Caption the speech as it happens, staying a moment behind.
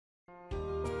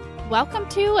Welcome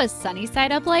to a Sunny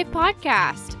Side Up Life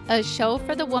podcast, a show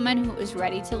for the woman who is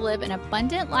ready to live an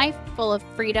abundant life full of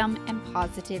freedom and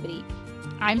positivity.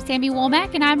 I'm Sammy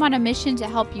Womack, and I'm on a mission to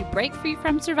help you break free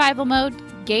from survival mode,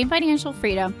 gain financial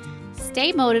freedom,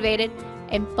 stay motivated,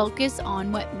 and focus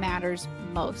on what matters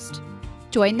most.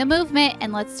 Join the movement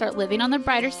and let's start living on the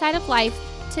brighter side of life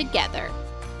together.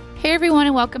 Hey everyone,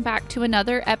 and welcome back to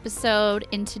another episode.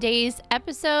 In today's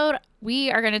episode,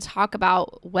 we are going to talk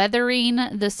about weathering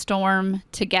the storm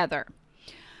together.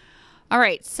 All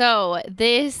right, so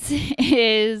this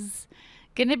is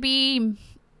going to be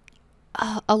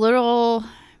a little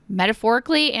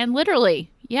metaphorically and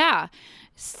literally. Yeah.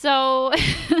 So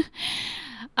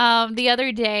the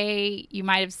other day, you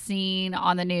might have seen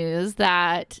on the news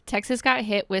that Texas got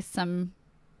hit with some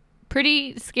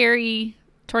pretty scary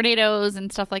tornadoes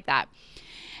and stuff like that.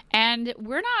 And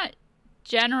we're not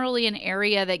generally an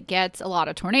area that gets a lot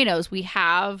of tornadoes. We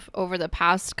have over the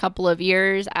past couple of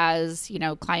years, as you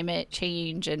know, climate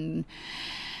change and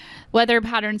weather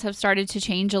patterns have started to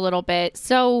change a little bit.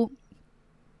 So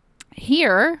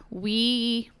here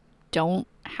we don't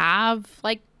have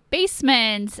like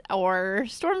basements or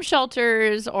storm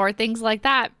shelters or things like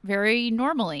that very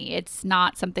normally. It's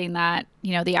not something that,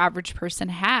 you know, the average person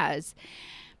has.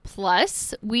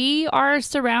 Plus, we are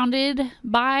surrounded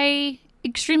by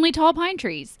extremely tall pine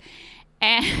trees.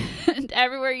 And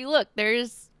everywhere you look,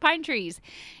 there's pine trees.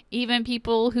 Even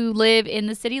people who live in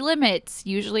the city limits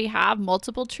usually have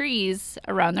multiple trees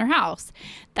around their house.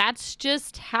 That's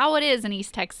just how it is in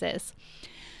East Texas.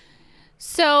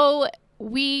 So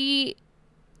we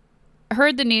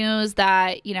heard the news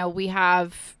that, you know, we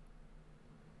have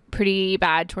pretty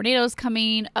bad tornadoes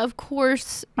coming. Of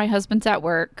course, my husband's at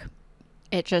work.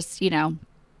 It just, you know,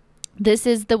 this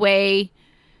is the way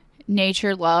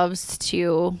nature loves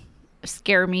to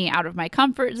scare me out of my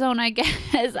comfort zone, I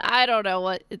guess. I don't know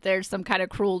what, there's some kind of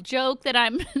cruel joke that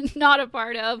I'm not a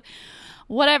part of,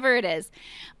 whatever it is.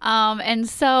 And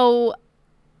so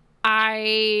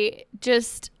I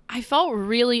felt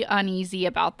really uneasy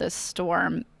about this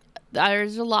storm.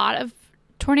 There's a lot of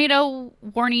tornado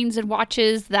warnings and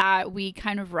watches that we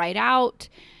kind of write out.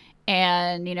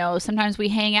 And, you know, sometimes we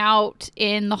hang out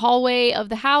in the hallway of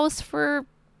the house for,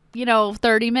 you know,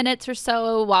 30 minutes or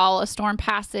so while a storm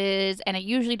passes. And it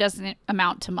usually doesn't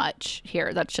amount to much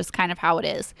here. That's just kind of how it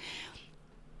is.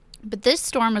 But this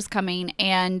storm was coming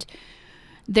and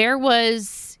there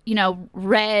was, you know,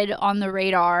 red on the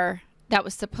radar that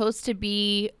was supposed to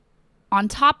be on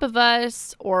top of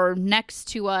us or next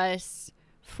to us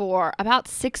for about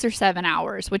 6 or 7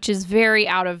 hours, which is very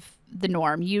out of the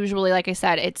norm. Usually, like I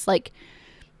said, it's like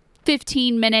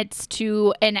 15 minutes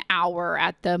to an hour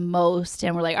at the most.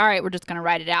 And we're like, all right, we're just going to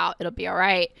ride it out. It'll be all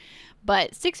right.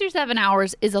 But 6 or 7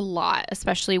 hours is a lot,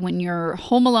 especially when you're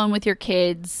home alone with your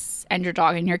kids and your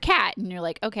dog and your cat. And you're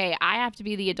like, okay, I have to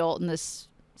be the adult in this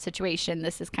situation.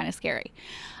 This is kind of scary.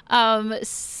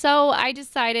 So I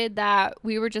decided that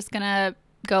we were just going to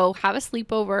go have a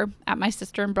sleepover at my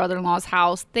sister and brother-in-law's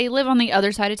house. They live on the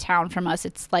other side of town from us.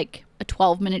 It's like a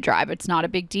 12-minute drive. It's not a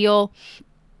big deal.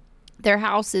 Their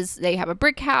house they have a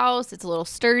brick house. It's a little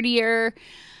sturdier.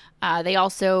 They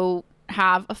also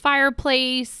have a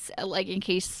fireplace, like in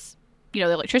case, you know,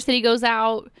 the electricity goes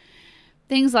out,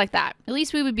 things like that. At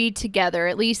least we would be together.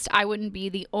 At least I wouldn't be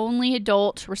the only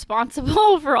adult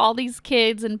responsible for all these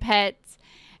kids and pets.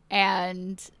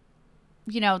 And,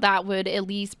 you know, that would at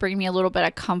least bring me a little bit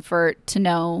of comfort to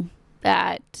know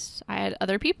that I had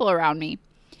other people around me.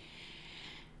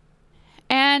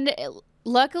 And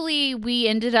luckily, we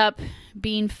ended up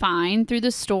being fine through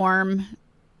the storm.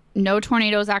 No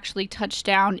tornadoes actually touched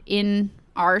down in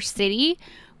our city.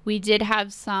 We did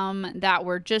have some that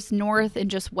were just north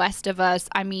and just west of us.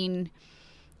 I mean,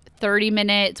 30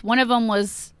 minutes. One of them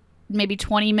was maybe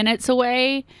 20 minutes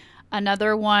away.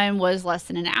 Another one was less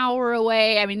than an hour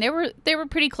away. I mean, they were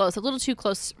pretty close, a little too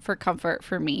close for comfort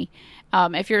for me.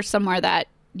 If you're somewhere that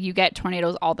you get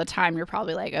tornadoes all the time, you're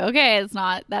probably like, okay, it's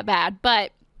not that bad.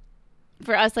 But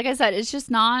for us, like I said, it's just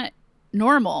not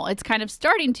normal. It's kind of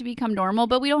starting to become normal,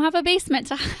 but we don't have a basement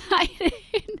to hide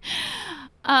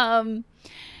in.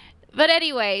 But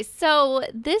anyway, so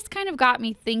this kind of got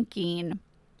me thinking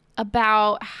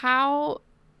about how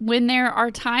when there are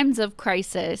times of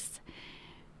crisis,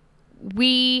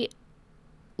 we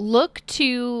look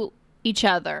to each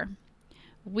other.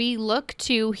 We look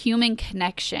to human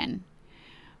connection.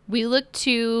 We look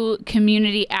to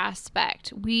community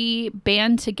aspect. We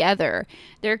band together.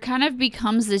 There kind of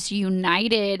becomes this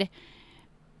united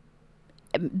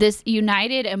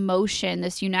emotion,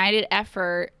 this united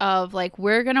effort of like,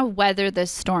 we're going to weather this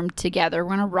storm together.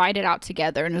 We're going to ride it out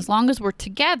together. And as long as we're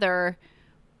together,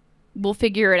 we'll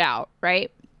figure it out,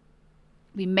 right?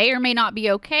 We may or may not be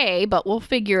okay, but we'll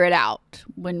figure it out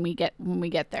when we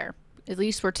get there. At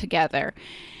least we're together.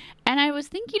 And I was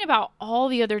thinking about all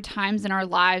the other times in our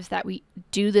lives that we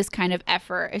do this kind of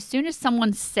effort. As soon as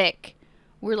someone's sick,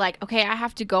 we're like, okay, I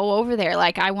have to go over there.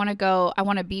 Like, I want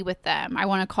to be with them. I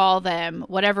want to call them,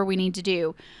 whatever we need to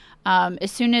do.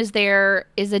 As soon as there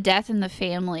is a death in the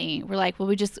family, we're like, well,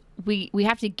 we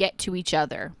have to get to each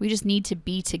other. We just need to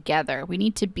be together. We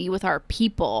need to be with our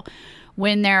people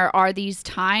when there are these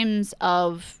times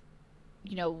of,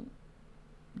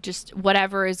 just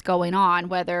whatever is going on,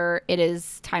 whether it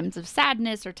is times of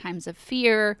sadness or times of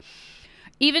fear,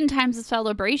 even times of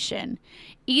celebration.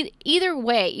 Either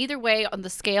way on the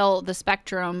scale, the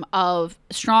spectrum of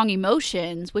strong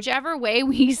emotions, whichever way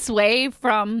we sway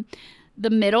from the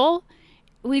middle,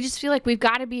 we just feel like we've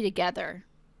got to be together.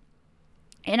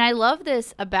 And I love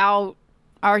this about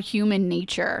our human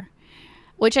nature,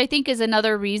 which I think is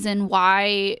another reason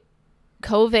why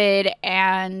COVID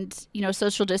and,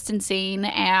 social distancing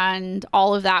and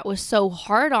all of that was so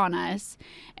hard on us,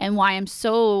 and why I'm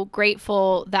so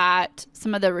grateful that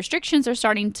some of the restrictions are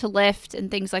starting to lift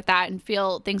and things like that, and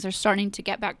feel things are starting to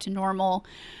get back to normal.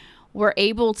 We're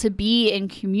able to be in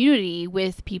community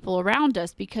with people around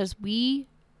us because we,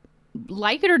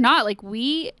 like it or not, like,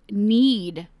 we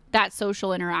need that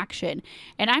social interaction.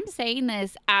 And I'm saying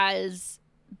this as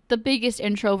the biggest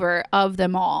introvert of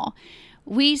them all.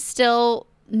 We still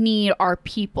need our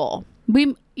people.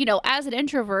 As an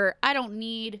introvert, I don't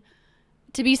need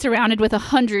to be surrounded with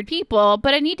 100 people,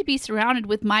 but I need to be surrounded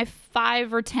with my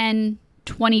 5 or 10,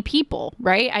 20 people,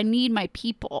 right? I need my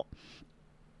people.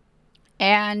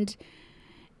 And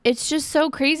it's just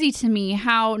so crazy to me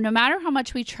how no matter how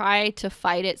much we try to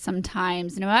fight it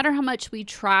sometimes, no matter how much we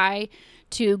try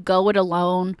to go it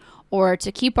alone, or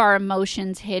to keep our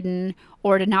emotions hidden,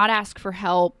 or to not ask for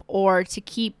help, or to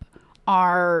keep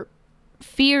our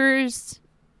fears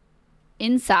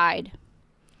inside,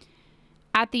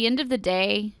 at the end of the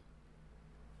day,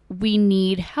 we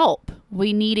need help.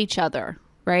 We need each other,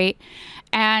 right?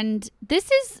 And this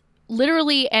is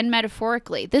literally and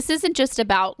metaphorically. This isn't just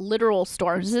about literal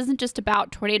storms. This isn't just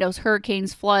about tornadoes,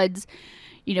 hurricanes, floods,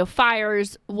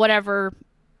 fires, whatever,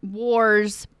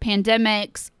 wars,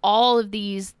 pandemics, all of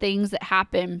these things that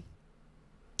happen.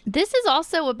 This is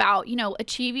also about,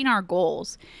 achieving our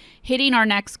goals, hitting our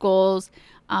next goals,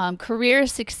 career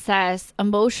success,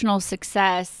 emotional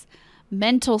success,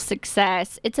 mental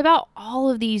success. It's about all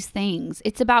of these things.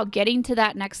 It's about getting to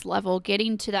that next level,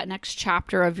 getting to that next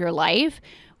chapter of your life.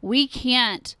 We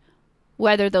can't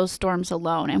weather those storms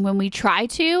alone. And when we try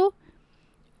to,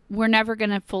 we're never going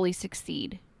to fully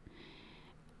succeed.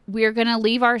 We're going to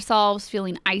leave ourselves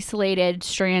feeling isolated,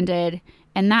 stranded,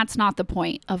 and that's not the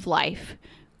point of life.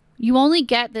 You only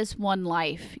get this one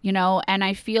life, and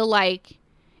I feel like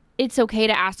it's okay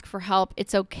to ask for help.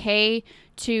 It's okay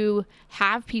to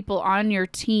have people on your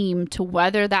team to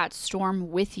weather that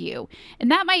storm with you.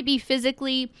 And that might be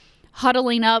physically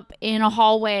huddling up in a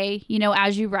hallway,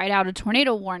 as you write out a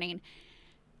tornado warning.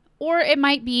 Or it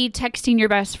might be texting your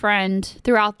best friend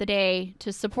throughout the day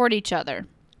to support each other.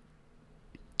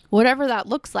 Whatever that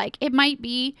looks like. It might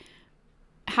be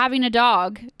having a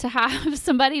dog to have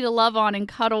somebody to love on and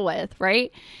cuddle with,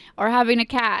 right? Or having a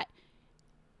cat.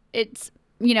 It's,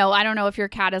 I don't know if your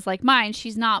cat is like mine.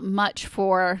 She's not much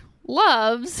for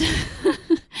loves.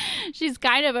 She's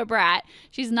kind of a brat.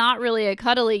 She's not really a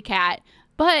cuddly cat,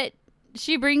 but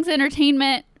she brings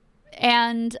entertainment,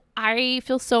 and I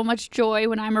feel so much joy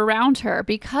when I'm around her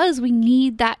because we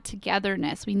need that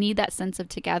togetherness. We need that sense of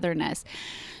togetherness.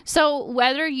 So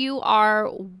whether you are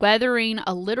weathering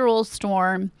a literal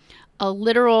storm, a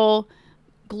literal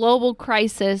global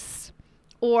crisis,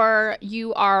 or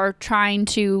you are trying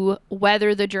to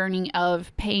weather the journey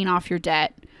of paying off your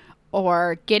debt,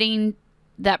 or getting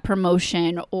that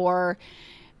promotion, or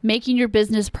making your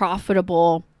business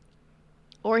profitable,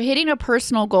 or hitting a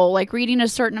personal goal like reading a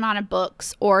certain amount of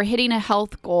books, or hitting a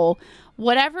health goal,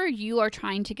 whatever you are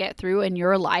trying to get through in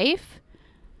your life,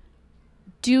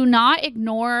 do not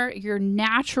ignore your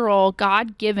natural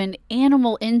God-given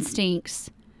animal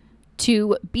instincts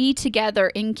to be together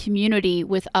in community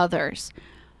with others.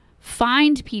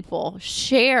 Find people,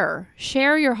 share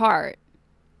your heart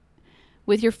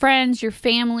with your friends, your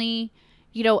family.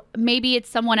 Maybe it's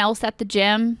someone else at the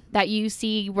gym that you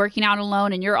see working out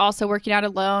alone and you're also working out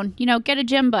alone. Get a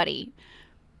gym buddy.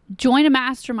 Join a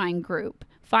mastermind group.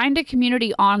 Find a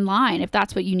community online if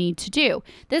that's what you need to do.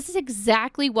 This is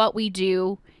exactly what we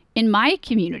do in my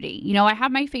community. I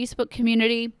have my Facebook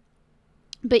community.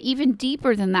 But even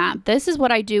deeper than that, this is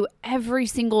what I do every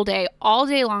single day, all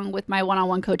day long with my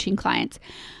one-on-one coaching clients.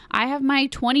 I have my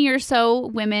 20 or so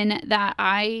women that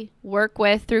I work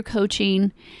with through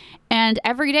coaching, and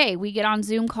every day we get on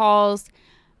Zoom calls,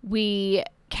 we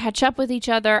catch up with each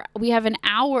other. We have an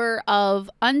hour of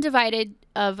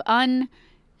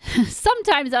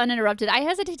sometimes uninterrupted. I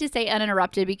hesitate to say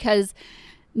uninterrupted because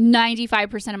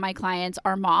 95% of my clients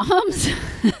are moms.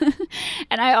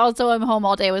 And I also am home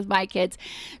all day with my kids.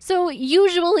 So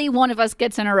usually one of us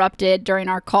gets interrupted during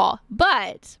our call,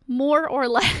 but more or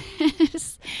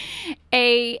less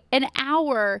an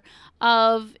hour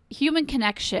of human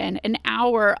connection, an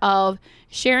hour of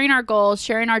sharing our goals,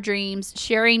 sharing our dreams,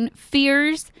 sharing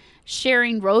fears,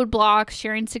 sharing roadblocks,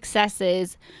 sharing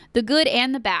successes, the good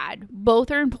and the bad. Both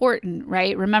are important,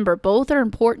 right? Remember, both are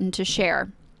important to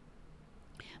share.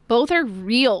 Both are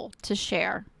real to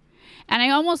share. And I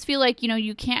almost feel like,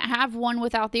 you can't have one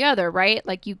without the other, right?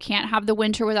 Like you can't have the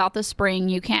winter without the spring.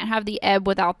 You can't have the ebb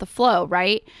without the flow,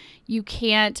 right? You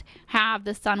can't have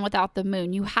the sun without the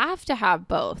moon. You have to have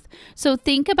both. So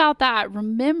think about that.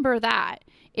 Remember that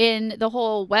in the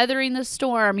whole weathering the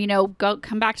storm,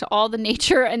 come back to all the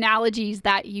nature analogies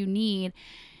that you need.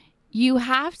 You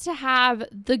have to have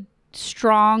the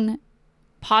strong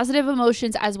positive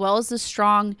emotions as well as the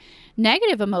strong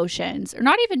negative emotions, or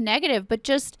not even negative, but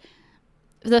just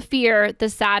the fear, the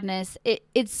sadness.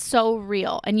 It's so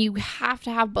real, and you have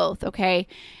to have both. Okay.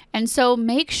 And so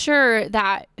make sure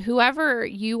that whoever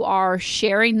you are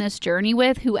sharing this journey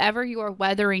with, whoever you are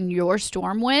weathering your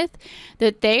storm with,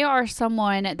 that they are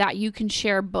someone that you can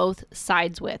share both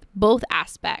sides with, both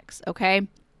aspects. Okay.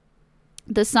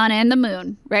 The sun and the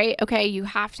moon, right? Okay. You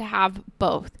have to have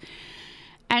both.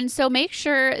 And so make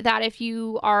sure that if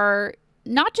you are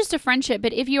not just a friendship,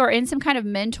 but if you are in some kind of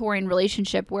mentoring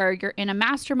relationship where you're in a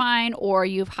mastermind or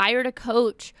you've hired a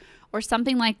coach or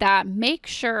something like that, make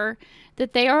sure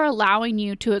that they are allowing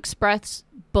you to express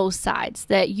both sides,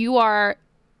 that you are,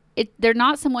 they're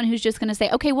not someone who's just going to say,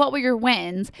 okay, what were your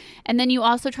wins? And then you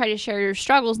also try to share your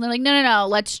struggles. And they're like, no,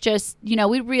 let's just,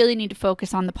 we really need to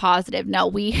focus on the positive. No,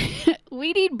 we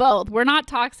need both. We're not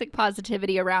toxic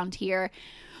positivity around here.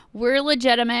 We're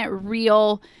legitimate,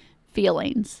 real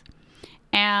feelings.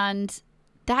 And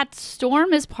that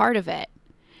storm is part of it.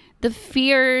 The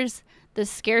fears, the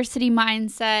scarcity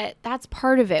mindset, that's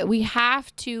part of it. We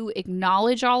have to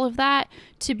acknowledge all of that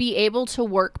to be able to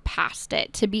work past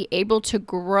it, to be able to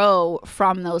grow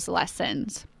from those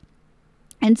lessons.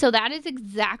 And so that is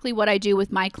exactly what I do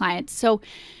with my clients. So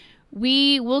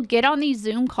we will get on these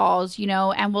Zoom calls,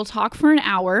 and we'll talk for an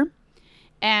hour,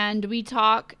 and we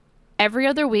talk every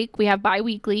other week. We have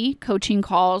bi-weekly coaching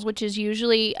calls, which is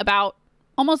usually about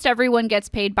almost everyone gets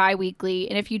paid bi-weekly.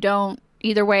 And if you don't,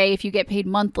 either way, if you get paid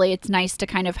monthly, it's nice to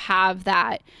kind of have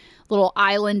that little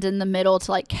island in the middle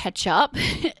to like catch up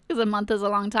because a month is a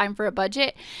long time for a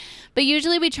budget. But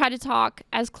usually we try to talk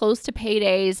as close to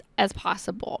paydays as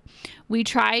possible. We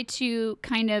try to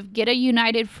kind of get a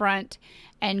united front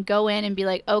and go in and be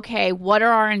like, okay, what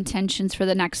are our intentions for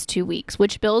the next 2 weeks?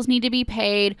 Which bills need to be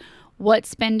paid? What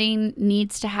spending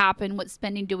needs to happen? What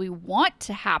spending do we want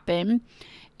to happen?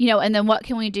 And then what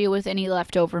can we do with any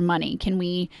leftover money? Can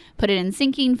we put it in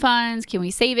sinking funds? Can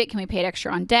we save it? Can we pay it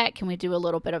extra on debt? Can we do a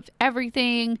little bit of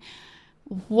everything?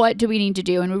 What do we need to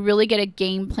do? And we really get a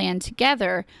game plan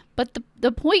together. But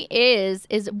the point is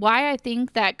why I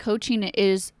think that coaching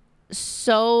is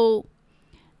so,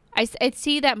 I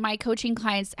see that my coaching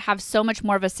clients have so much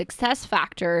more of a success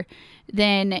factor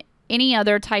than any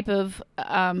other type of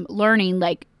learning,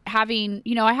 like having,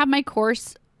 I have my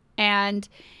course, and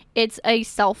it's a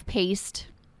self-paced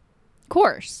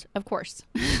course, of course.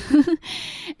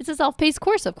 It's a self-paced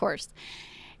course, of course.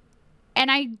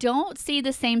 And I don't see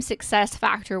the same success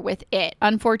factor with it,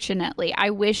 unfortunately. I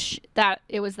wish that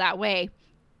it was that way.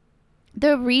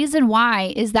 The reason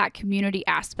why is that community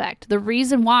aspect. The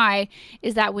reason why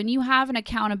is that when you have an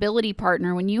accountability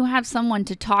partner, when you have someone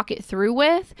to talk it through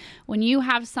with, when you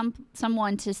have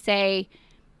someone to say,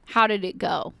 how did it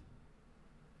go?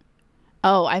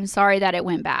 Oh, I'm sorry that it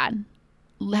went bad.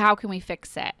 How can we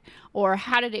fix it? Or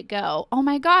how did it go? Oh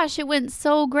my gosh, it went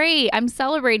so great. I'm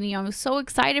celebrating you. I'm so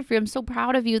excited for you. I'm so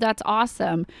proud of you. That's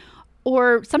awesome.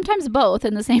 Or sometimes both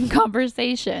in the same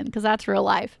conversation, because that's real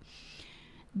life.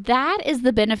 That is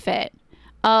the benefit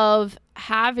of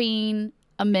having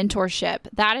a mentorship.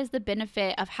 That is the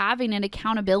benefit of having an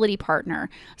accountability partner,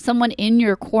 someone in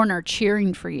your corner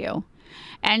cheering for you.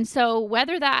 And so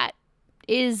whether that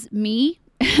is me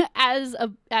as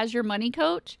your money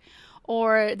coach,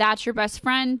 or that's your best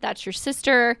friend, that's your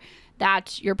sister,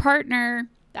 that's your partner,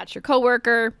 that's your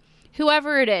coworker,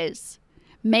 whoever it is,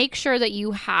 make sure that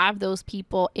you have those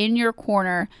people in your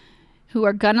corner who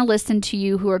are going to listen to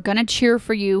you, who are going to cheer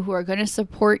for you, who are going to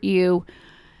support you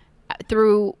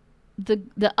through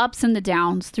the ups and the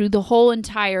downs, through the whole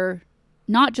entire,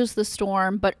 not just the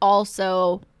storm, but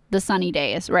also the sunny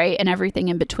days, right? And everything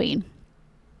in between.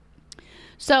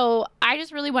 So I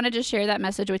just really wanted to share that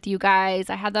message with you guys.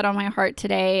 I had that on my heart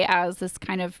today as this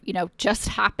kind of, just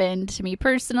happened to me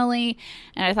personally.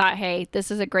 And I thought, hey, this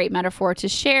is a great metaphor to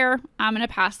share. I'm going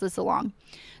to pass this along.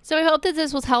 So I hope that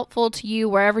this was helpful to you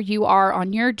wherever you are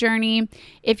on your journey.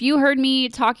 If you heard me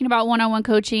talking about one-on-one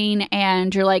coaching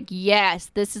and you're like,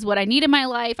 yes, this is what I need in my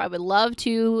life, I would love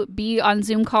to be on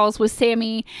Zoom calls with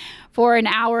Sammy for an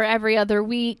hour every other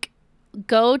week,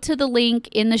 go to the link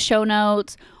in the show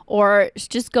notes, or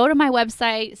just go to my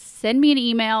website, send me an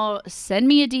email, send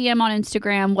me a DM on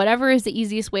Instagram, whatever is the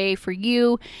easiest way for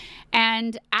you,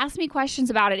 and ask me questions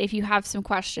about it if you have some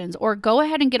questions, or go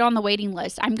ahead and get on the waiting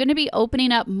list. I'm going to be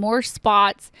opening up more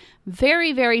spots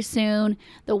very, very soon.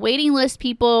 The waiting list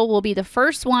people will be the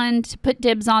first one to put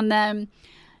dibs on them,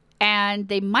 and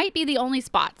they might be the only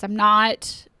spots. I'm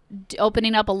not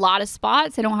opening up a lot of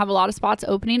spots. I don't have a lot of spots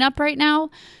opening up right now.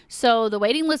 So the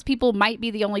waiting list people might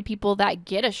be the only people that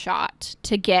get a shot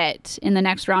to get in the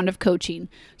next round of coaching.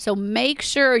 So make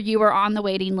sure you are on the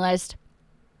waiting list.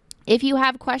 If you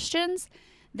have questions,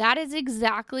 that is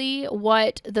exactly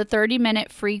what the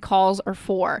 30-minute free calls are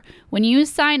for. When you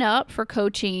sign up for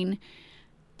coaching,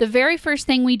 the very first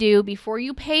thing we do before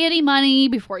you pay any money,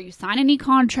 before you sign any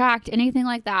contract, anything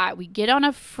like that, we get on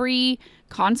a free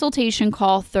consultation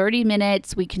call, 30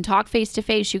 minutes. We can talk face to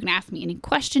face. You can ask me any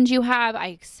questions you have. I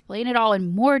explain it all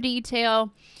in more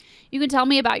detail. You can tell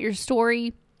me about your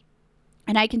story,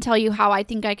 and I can tell you how I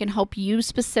think I can help you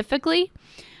specifically,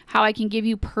 how I can give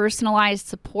you personalized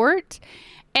support.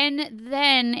 And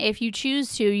then if you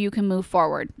choose to, you can move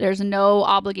forward. There's no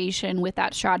obligation with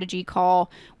that strategy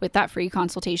call, with that free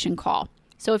consultation call.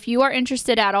 So if you are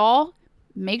interested at all,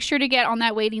 make sure to get on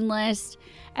that waiting list.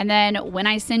 And then when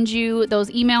I send you those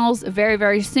emails very,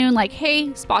 very soon, like,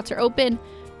 hey, spots are open,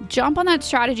 jump on that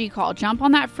strategy call, jump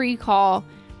on that free call,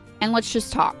 and let's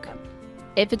just talk.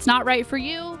 If it's not right for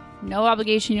you, no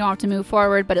obligation, you don't have to move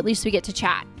forward, but at least we get to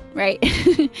chat, right?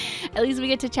 At least we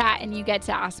get to chat and you get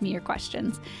to ask me your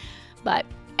questions. But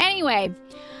anyway,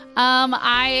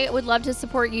 I would love to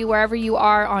support you wherever you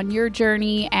are on your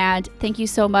journey. And thank you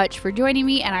so much for joining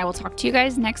me. And I will talk to you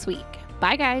guys next week.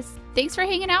 Bye, guys. Thanks for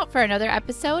hanging out for another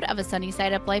episode of a Sunny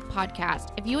Side Up Life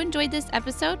podcast. If you enjoyed this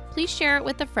episode, please share it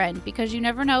with a friend because you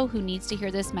never know who needs to hear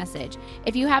this message.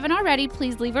 If you haven't already,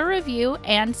 please leave a review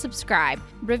and subscribe.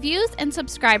 Reviews and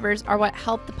subscribers are what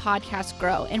help the podcast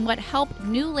grow and what help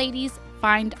new ladies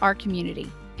find our community.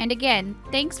 And again,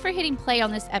 thanks for hitting play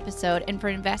on this episode and for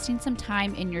investing some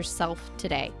time in yourself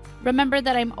today. Remember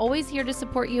that I'm always here to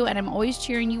support you and I'm always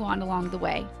cheering you on along the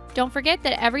way. Don't forget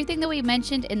that everything that we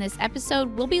mentioned in this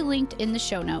episode will be linked in the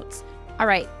show notes. All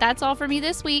right, that's all for me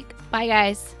this week. Bye,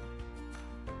 guys.